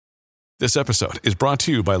This episode is brought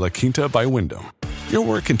to you by La Quinta by Wyndham. Your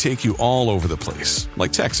work can take you all over the place,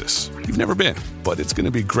 like Texas. You've never been, but it's going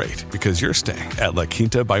to be great because you're staying at La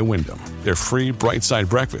Quinta by Wyndham. Their free Bright Side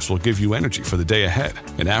breakfast will give you energy for the day ahead.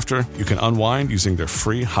 And after, you can unwind using their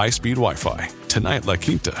free high-speed Wi-Fi. Tonight, La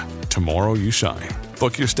Quinta. Tomorrow, you shine.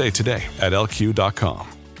 Book your stay today at lq.com.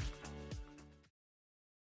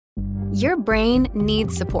 Your brain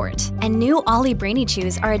needs support, and new Ollie Brainy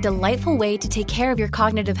Chews are a delightful way to take care of your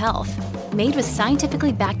cognitive health. Made with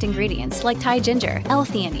scientifically backed ingredients like Thai ginger,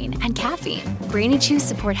 L-theanine, and caffeine, Brainy Chews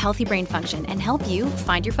support healthy brain function and help you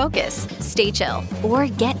find your focus, stay chill, or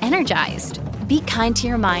get energized. Be kind to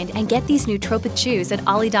your mind and get these nootropic chews at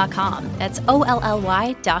ollie.com. That's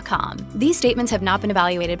OLLY.com. These statements have not been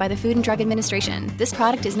evaluated by the Food and Drug Administration. This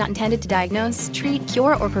product is not intended to diagnose, treat,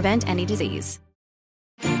 cure, or prevent any disease.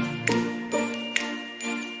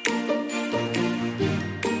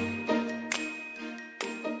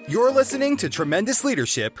 You're listening to Tremendous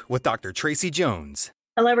Leadership with Dr. Tracy Jones.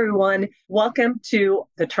 Hello, everyone. Welcome to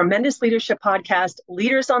the Tremendous Leadership Podcast,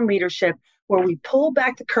 Leaders on Leadership, where we pull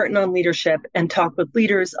back the curtain on leadership and talk with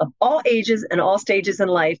leaders of all ages and all stages in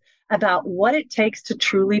life about what it takes to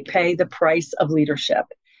truly pay the price of leadership.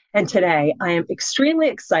 And today, I am extremely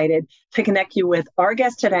excited to connect you with our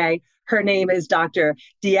guest today. Her name is Dr.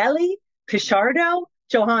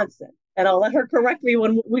 Pichardo-Johansson. And I'll let her correct me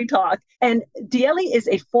when we talk. And Diely is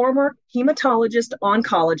a former hematologist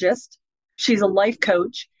oncologist. She's a life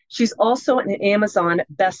coach. She's also an Amazon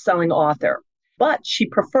best-selling author. But she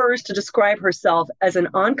prefers to describe herself as an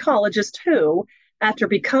oncologist who, after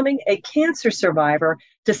becoming a cancer survivor,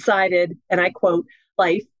 decided, and I quote,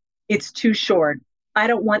 "Life, it's too short. I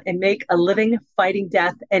don't want to make a living fighting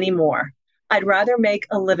death anymore. I'd rather make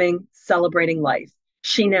a living celebrating life."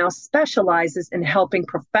 She now specializes in helping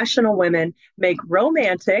professional women make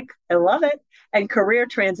romantic, I love it, and career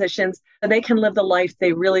transitions so they can live the life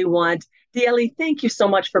they really want. Diely, thank you so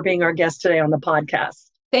much for being our guest today on the podcast.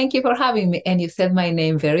 Thank you for having me. And you said my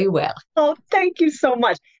name very well. Oh, thank you so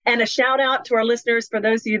much. And a shout out to our listeners. For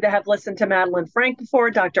those of you that have listened to Madeline Frank before,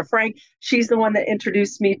 Dr. Frank, she's the one that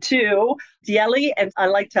introduced me to Diely. And I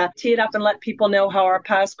like to tee it up and let people know how our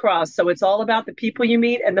paths cross. So it's all about the people you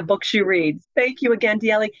meet and the books you read. Thank you again,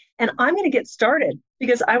 Diely. And I'm going to get started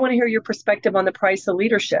because I want to hear your perspective on the price of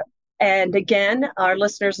leadership. And again, our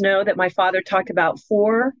listeners know that my father talked about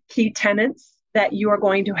 4 key tenets that you are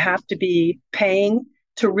going to have to be paying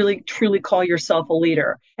to really, truly call yourself a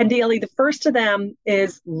leader. And Diely, the first of them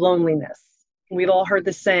is loneliness. We've all heard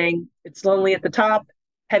the saying, it's lonely at the top,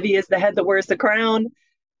 heavy is the head that wears the crown.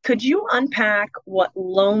 Could you unpack what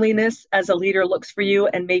loneliness as a leader looks for you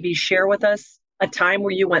and maybe share with us a time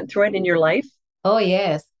where you went through it in your life? Oh,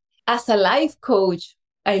 yes. As a life coach,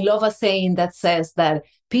 I love a saying that says that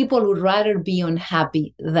people would rather be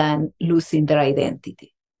unhappy than losing their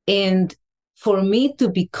identity. And for me to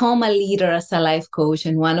become a leader as a life coach,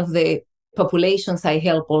 and one of the populations I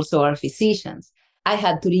help also are physicians, I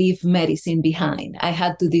had to leave medicine behind. I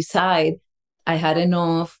had to decide I had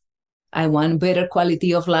enough. I want better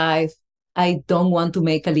quality of life. I don't want to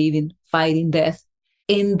make a living fighting death.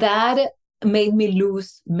 And that made me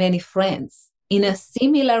lose many friends. In a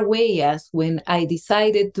similar way as when I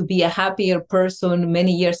decided to be a happier person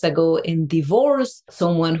many years ago and divorce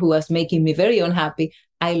someone who was making me very unhappy,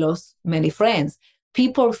 I lost many friends.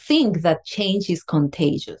 People think that change is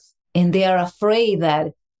contagious, and they are afraid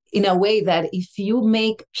that in a way that if you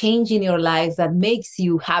make change in your life that makes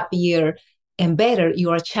you happier and better,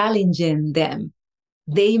 you are challenging them.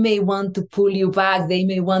 They may want to pull you back. They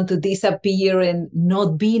may want to disappear and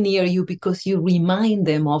not be near you because you remind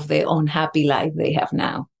them of the unhappy life they have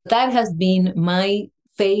now. That has been my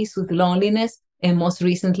phase with loneliness. And most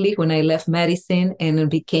recently, when I left medicine and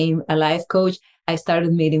became a life coach, I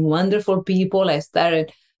started meeting wonderful people. I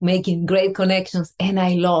started making great connections, and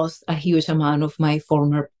I lost a huge amount of my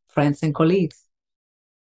former friends and colleagues.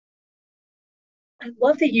 I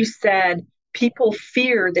love that you said people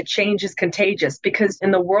fear that change is contagious, because in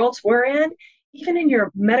the worlds we're in, even in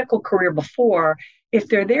your medical career before, if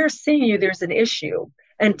they're there seeing you, there's an issue.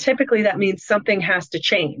 And typically that means something has to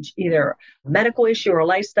change, either a medical issue or a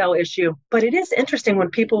lifestyle issue. But it is interesting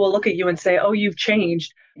when people will look at you and say, oh, you've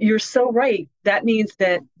changed. You're so right. That means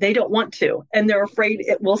that they don't want to, and they're afraid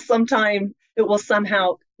it will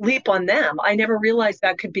somehow leap on them. I never realized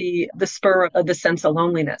that could be the spur of the sense of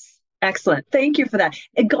loneliness. Excellent. Thank you for that.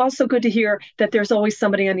 It's also good to hear that there's always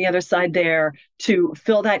somebody on the other side there to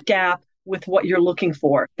fill that gap with what you're looking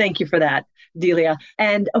for. Thank you for that, Delia.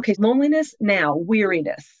 And okay, loneliness, now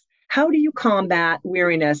weariness. How do you combat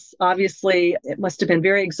weariness? Obviously, it must have been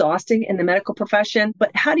very exhausting in the medical profession,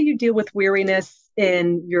 but how do you deal with weariness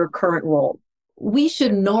in your current role? We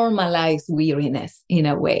should normalize weariness in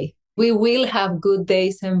a way. We will have good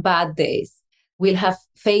days and bad days. We'll have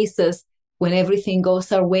phases when everything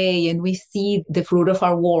goes our way and we see the fruit of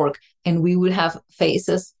our work, and we will have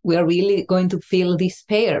phases we are really going to feel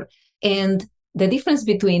despair. And the difference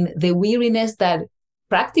between the weariness that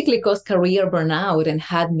practically caused career burnout and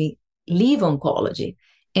had me leave oncology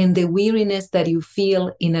and the weariness that you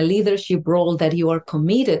feel in a leadership role that you are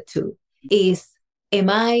committed to is, am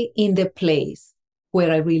I in the place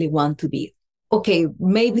where I really want to be? Okay,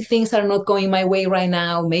 maybe things are not going my way right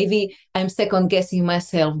now. Maybe I'm second guessing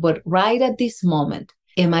myself, but right at this moment,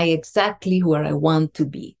 am I exactly where I want to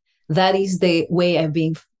be? That is the way I've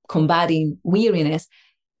been combating weariness.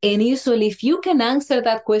 And usually if you can answer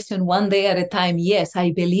that question one day at a time, yes,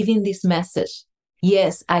 I believe in this message.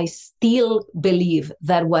 Yes, I still believe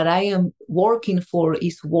that what I am working for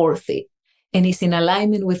is worth it and is in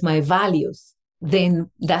alignment with my values. Then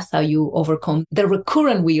that's how you overcome the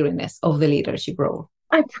recurrent weariness of the leadership role.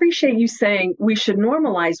 I appreciate you saying we should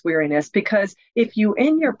normalize weariness, because if you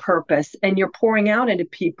in your purpose and you're pouring out into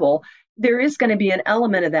people, there is going to be an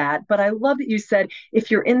element of that. But I love that you said, if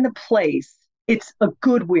you're in the place, it's a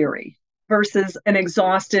good weary versus an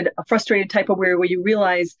exhausted, a frustrated type of weary where you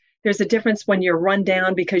realize there's a difference when you're run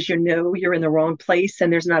down because you know you're in the wrong place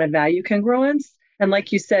and there's not a value congruence. And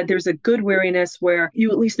like you said, there's a good weariness where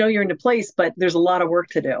you at least know you're in a place, but there's a lot of work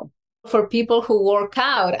to do. For people who work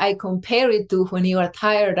out, I compare it to when you are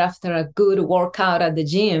tired after a good workout at the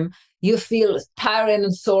gym. You feel tired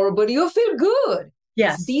and sore, but you feel good.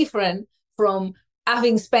 Yes. It's different from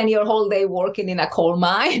having spent your whole day working in a coal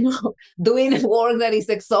mine, doing work that is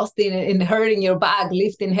exhausting and hurting your back,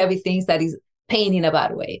 lifting heavy things that is pain in a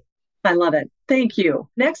bad way. I love it. Thank you.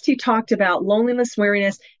 Next, he talked about loneliness,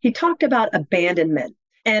 weariness. He talked about abandonment.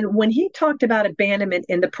 And when he talked about abandonment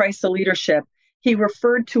in The Price of Leadership, he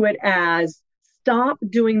referred to it as stop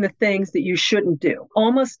doing the things that you shouldn't do,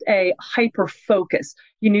 almost a hyper focus.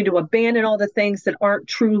 You need to abandon all the things that aren't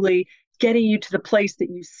truly getting you to the place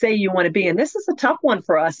that you say you want to be. And this is a tough one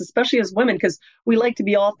for us, especially as women, because we like to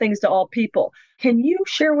be all things to all people. Can you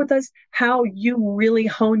share with us how you really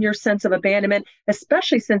hone your sense of abandonment,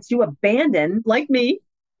 especially since you abandoned, like me,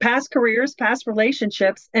 past careers, past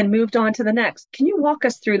relationships, and moved on to the next? Can you walk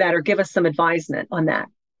us through that or give us some advisement on that?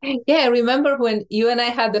 Yeah, I remember when you and I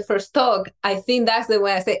had the first talk, I think that's the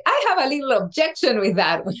way I say, I have a little objection with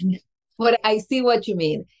that one, but I see what you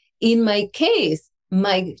mean. In my case,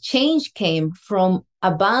 my change came from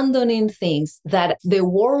abandoning things that the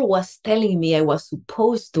world was telling me I was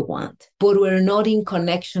supposed to want, but were not in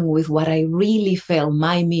connection with what I really felt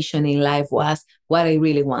my mission in life was, what I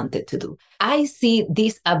really wanted to do. I see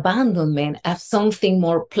this abandonment as something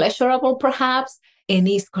more pleasurable, perhaps, and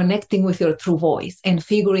is connecting with your true voice and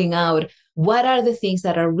figuring out what are the things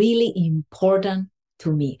that are really important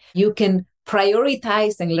to me. You can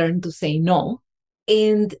prioritize and learn to say no.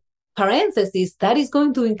 And parenthesis, that is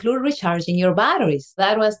going to include recharging your batteries.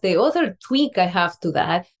 That was the other tweak I have to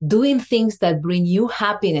that. Doing things that bring you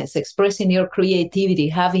happiness, expressing your creativity,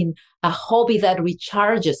 having a hobby that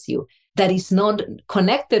recharges you, that is not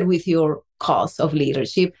connected with your cause of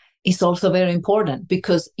leadership, is also very important,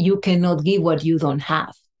 because you cannot give what you don't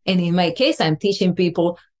have. And in my case, I'm teaching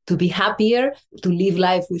people to be happier, to live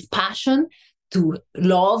life with passion, to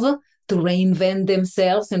love, to reinvent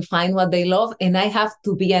themselves and find what they love. And I have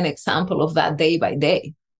to be an example of that day by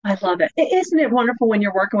day. I love it. Isn't it wonderful when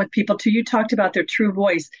you're working with people too? You talked about their true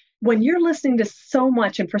voice. When you're listening to so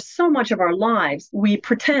much, and for so much of our lives, we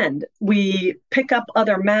pretend, we pick up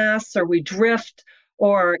other masks, or we drift,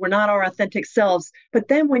 or we're not our authentic selves. But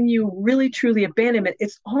then when you really truly abandon it,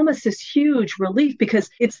 it's almost this huge relief, because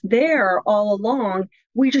it's there all along.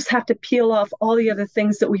 We just have to peel off all the other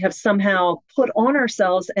things that we have somehow put on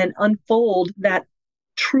ourselves and unfold that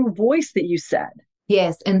true voice that you said.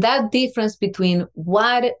 Yes. And that difference between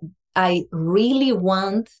what I really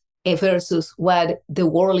want versus what the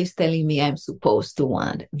world is telling me I'm supposed to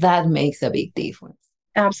want, that makes a big difference.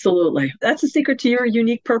 Absolutely. That's a secret to your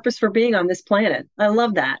unique purpose for being on this planet. I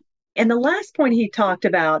love that. And the last point he talked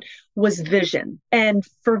about was vision. And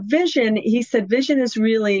for vision, he said vision is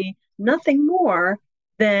really nothing more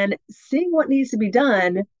than seeing what needs to be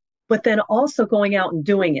done, but then also going out and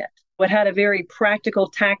doing it. It had a very practical,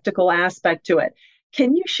 tactical aspect to it.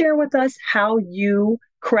 Can you share with us how you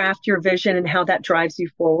craft your vision and how that drives you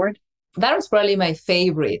forward? That was probably my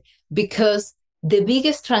favorite, because the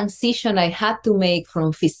biggest transition I had to make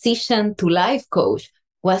from physician to life coach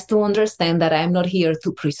was to understand that I'm not here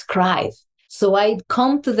to prescribe. So I'd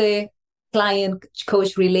come to the client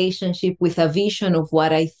coach relationship with a vision of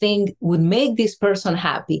what I think would make this person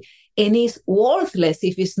happy, and is worthless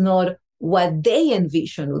if it's not what they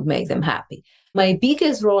envision would make them happy. My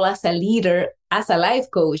biggest role as a leader, as a life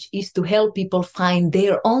coach, is to help people find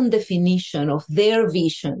their own definition of their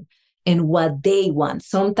vision and what they want.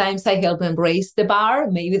 Sometimes I help them raise the bar.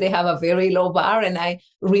 Maybe they have a very low bar, and I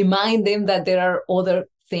remind them that there are other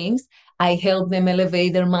things. I help them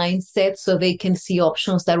elevate their mindset so they can see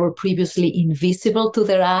options that were previously invisible to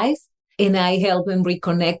their eyes. And I help them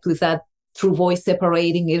reconnect with that through voice,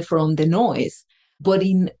 separating it from the noise. But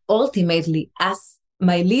ultimately, as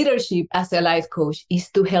my leadership as a life coach is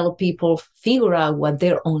to help people figure out what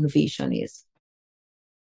their own vision is.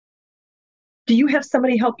 Do you have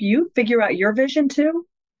somebody help you figure out your vision too?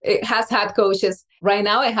 It has had coaches. Right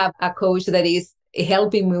now, I have a coach that is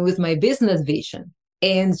helping me with my business vision.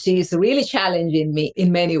 And she's really challenging me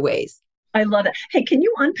in many ways. I love it. Hey, can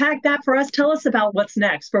you unpack that for us? Tell us about what's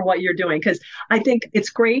next for what you're doing. Because I think it's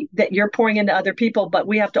great that you're pouring into other people, but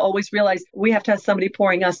we have to always realize we have to have somebody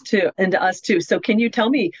pouring into us too. So can you tell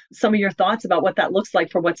me some of your thoughts about what that looks like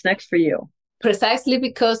for what's next for you? Precisely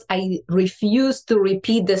because I refuse to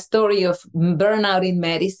repeat the story of burnout in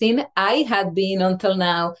medicine. I had been until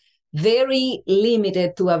now very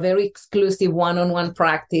limited to a very exclusive one-on-one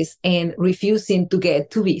practice and refusing to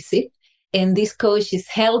get too busy. And this coach is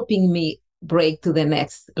helping me break to the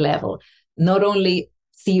next level. Not only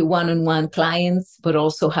see one-on-one clients, but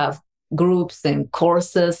also have groups and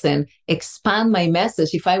courses and expand my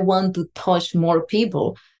message. If I want to touch more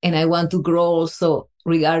people and I want to grow also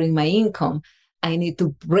regarding my income, I need to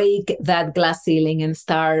break that glass ceiling and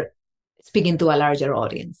start speaking to a larger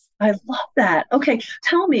audience. I love that. Okay.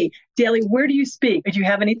 Tell me, Daly, where do you speak? Do you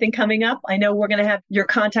have anything coming up? I know we're going to have your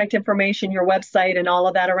contact information, your website, and all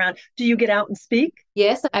of that around. Do you get out and speak?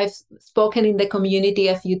 Yes, I've spoken in the community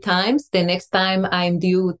a few times. The next time I'm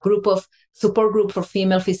due, support group for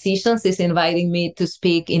female physicians is inviting me to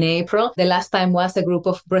speak in April. The last time was a group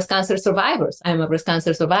of breast cancer survivors. I'm a breast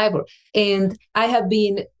cancer survivor. And I have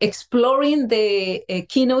been exploring the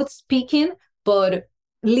keynote speaking, but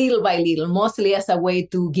little by little, mostly as a way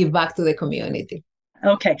to give back to the community.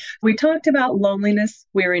 Okay. We talked about loneliness,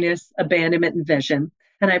 weariness, abandonment, and vision.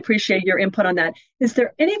 And I appreciate your input on that. Is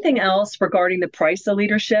there anything else regarding the price of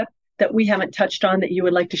leadership that we haven't touched on that you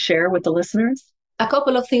would like to share with the listeners? A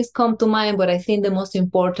couple of things come to mind, but I think the most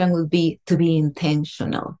important would be to be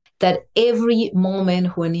intentional. That every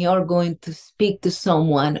moment when you're going to speak to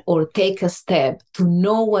someone or take a step, to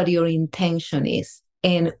know what your intention is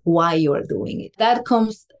and why you're doing it. That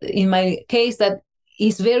comes, in my case, that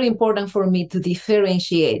is very important for me to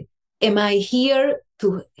differentiate. Am I here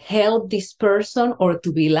to help this person or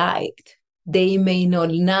to be liked? They may not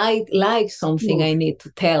like something I need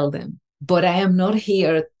to tell them, but I am not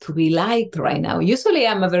here to be liked right now. Usually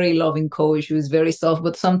I'm a very loving coach who is very soft,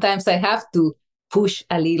 but sometimes I have to push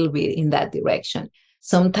a little bit in that direction.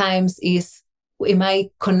 Sometimes am I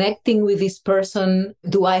connecting with this person?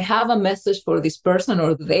 Do I have a message for this person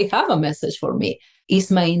or do they have a message for me? Is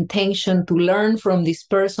my intention to learn from this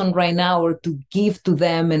person right now or to give to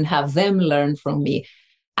them and have them learn from me?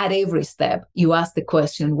 At every step, you ask the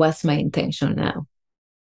question, what's my intention now?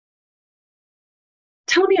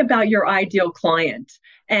 Tell me about your ideal client.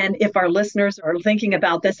 And if our listeners are thinking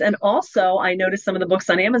about this, and also I noticed some of the books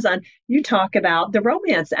on Amazon, you talk about the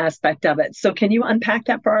romance aspect of it. So can you unpack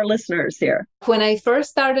that for our listeners here? When I first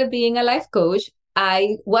started being a life coach,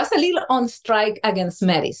 I was a little on strike against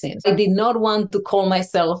medicine. I did not want to call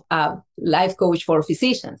myself a life coach for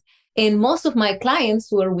physicians. And most of my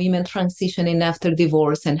clients were women transitioning after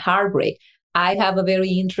divorce and heartbreak. I have a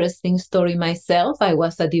very interesting story myself. I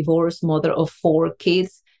was a divorced mother of 4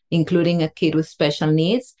 kids, including a kid with special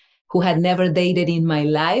needs who had never dated in my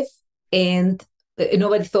life. And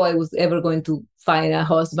nobody thought I was ever going to find a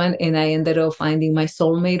husband. And I ended up finding my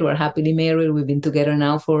soulmate. We're happily married. We've been together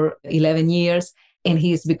now for 11 years. And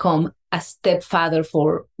he's become a stepfather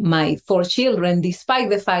for my 4 children, despite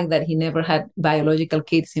the fact that he never had biological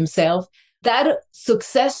kids himself. That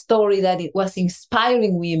success story that it was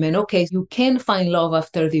inspiring women. Okay, you can find love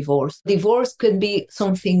after divorce. Divorce could be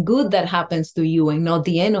something good that happens to you and not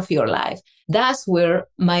the end of your life. That's where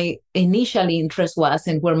my initial interest was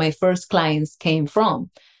and where my first clients came from.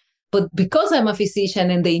 But because I'm a physician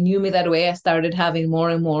and they knew me that way, I started having more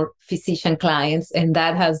and more physician clients. And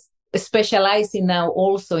that has specializing now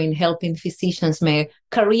also in helping physicians make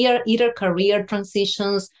either career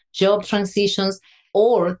transitions, job transitions,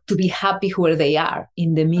 or to be happy where they are.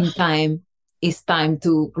 In the meantime, it's time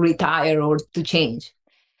to retire or to change.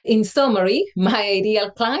 In summary, my ideal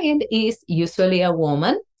client is usually a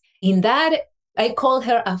woman. In that I call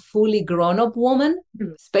her a fully grown-up woman,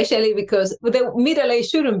 especially because the middle age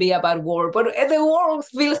shouldn't be about war, but the world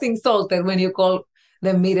feels insulted when you call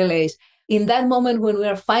them middle age. In that moment when we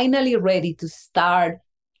are finally ready to start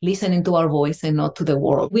listening to our voice and not to the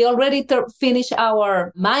world. We already finished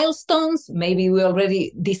our milestones. Maybe we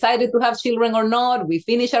already decided to have children or not. We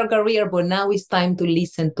finished our career, but now it's time to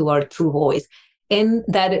listen to our true voice. And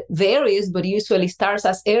that varies, but usually starts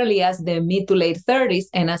as early as the mid to late 30s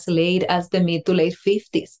and as late as the mid to late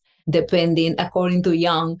 50s, depending, according to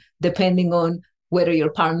Young, depending on whether your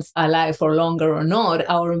parents are alive for longer or not.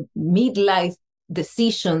 Our midlife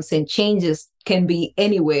decisions and changes can be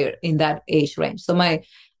anywhere in that age range. So my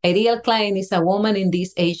ideal client is a woman in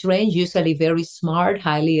this age range, usually very smart,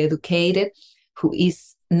 highly educated, who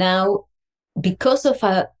is now, because of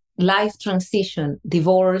a life transition,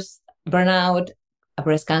 divorce, burnout, a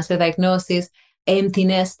breast cancer diagnosis, empty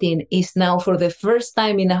nesting, is now for the first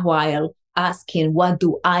time in a while asking, what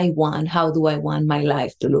do I want? How do I want my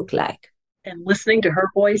life to look like? And listening to her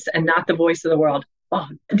voice and not the voice of the world. Oh,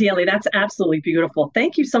 Diely, that's absolutely beautiful.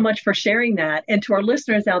 Thank you so much for sharing that. And to our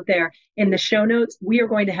listeners out there, in the show notes, we are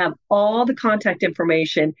going to have all the contact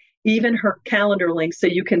information, even her calendar link, so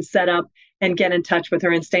you can set up and get in touch with her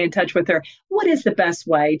and stay in touch with her. What is the best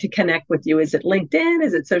way to connect with you? Is it LinkedIn?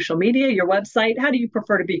 Is it social media, your website? How do you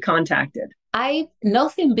prefer to be contacted?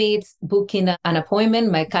 Nothing beats booking an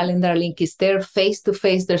appointment. My calendar link is there, face to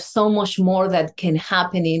face. There's so much more that can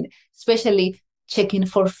happen in, especially checking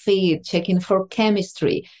for fit, checking for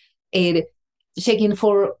chemistry, checking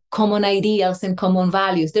for common ideals and common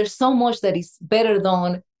values. There's so much that is better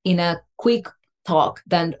done in a quick talk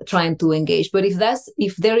than trying to engage. But if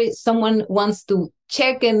there is someone wants to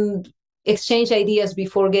check and exchange ideas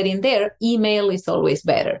before getting there, email is always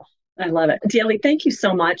better. I love it. Diely, thank you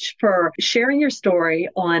so much for sharing your story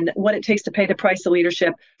on what it takes to pay the price of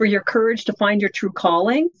leadership, for your courage to find your true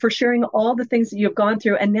calling, for sharing all the things that you've gone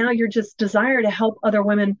through, and now your just desire to help other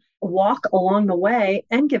women walk along the way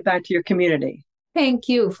and give back to your community. Thank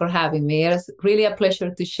you for having me. It's really a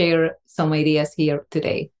pleasure to share some ideas here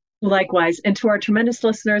today. Likewise. And to our tremendous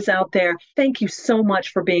listeners out there, thank you so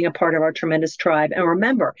much for being a part of our tremendous tribe. And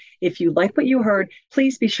remember, if you like what you heard,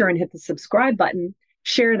 please be sure and hit the subscribe button.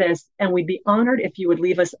 Share this, and we'd be honored if you would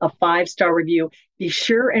leave us a 5-star review. Be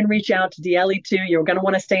sure and reach out to Diely too. You're going to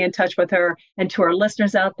want to stay in touch with her. And to our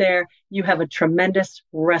listeners out there, you have a tremendous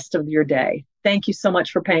rest of your day. Thank you so much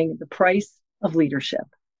for paying the price of leadership.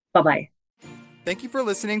 Bye-bye. Thank you for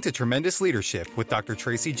listening to Tremendous Leadership with Dr.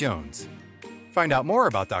 Tracy Jones. Find out more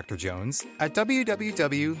about Dr. Jones at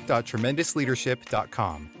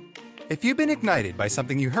www.tremendousleadership.com. If you've been ignited by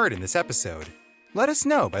something you heard in this episode, let us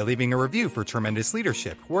know by leaving a review for Tremendous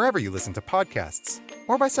Leadership wherever you listen to podcasts,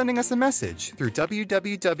 or by sending us a message through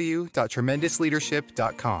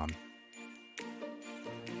www.tremendousleadership.com.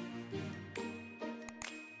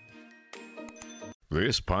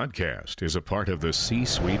 This podcast is a part of the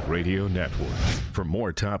C-Suite Radio Network. For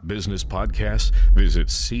more top business podcasts, visit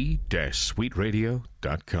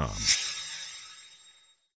c-suiteradio.com.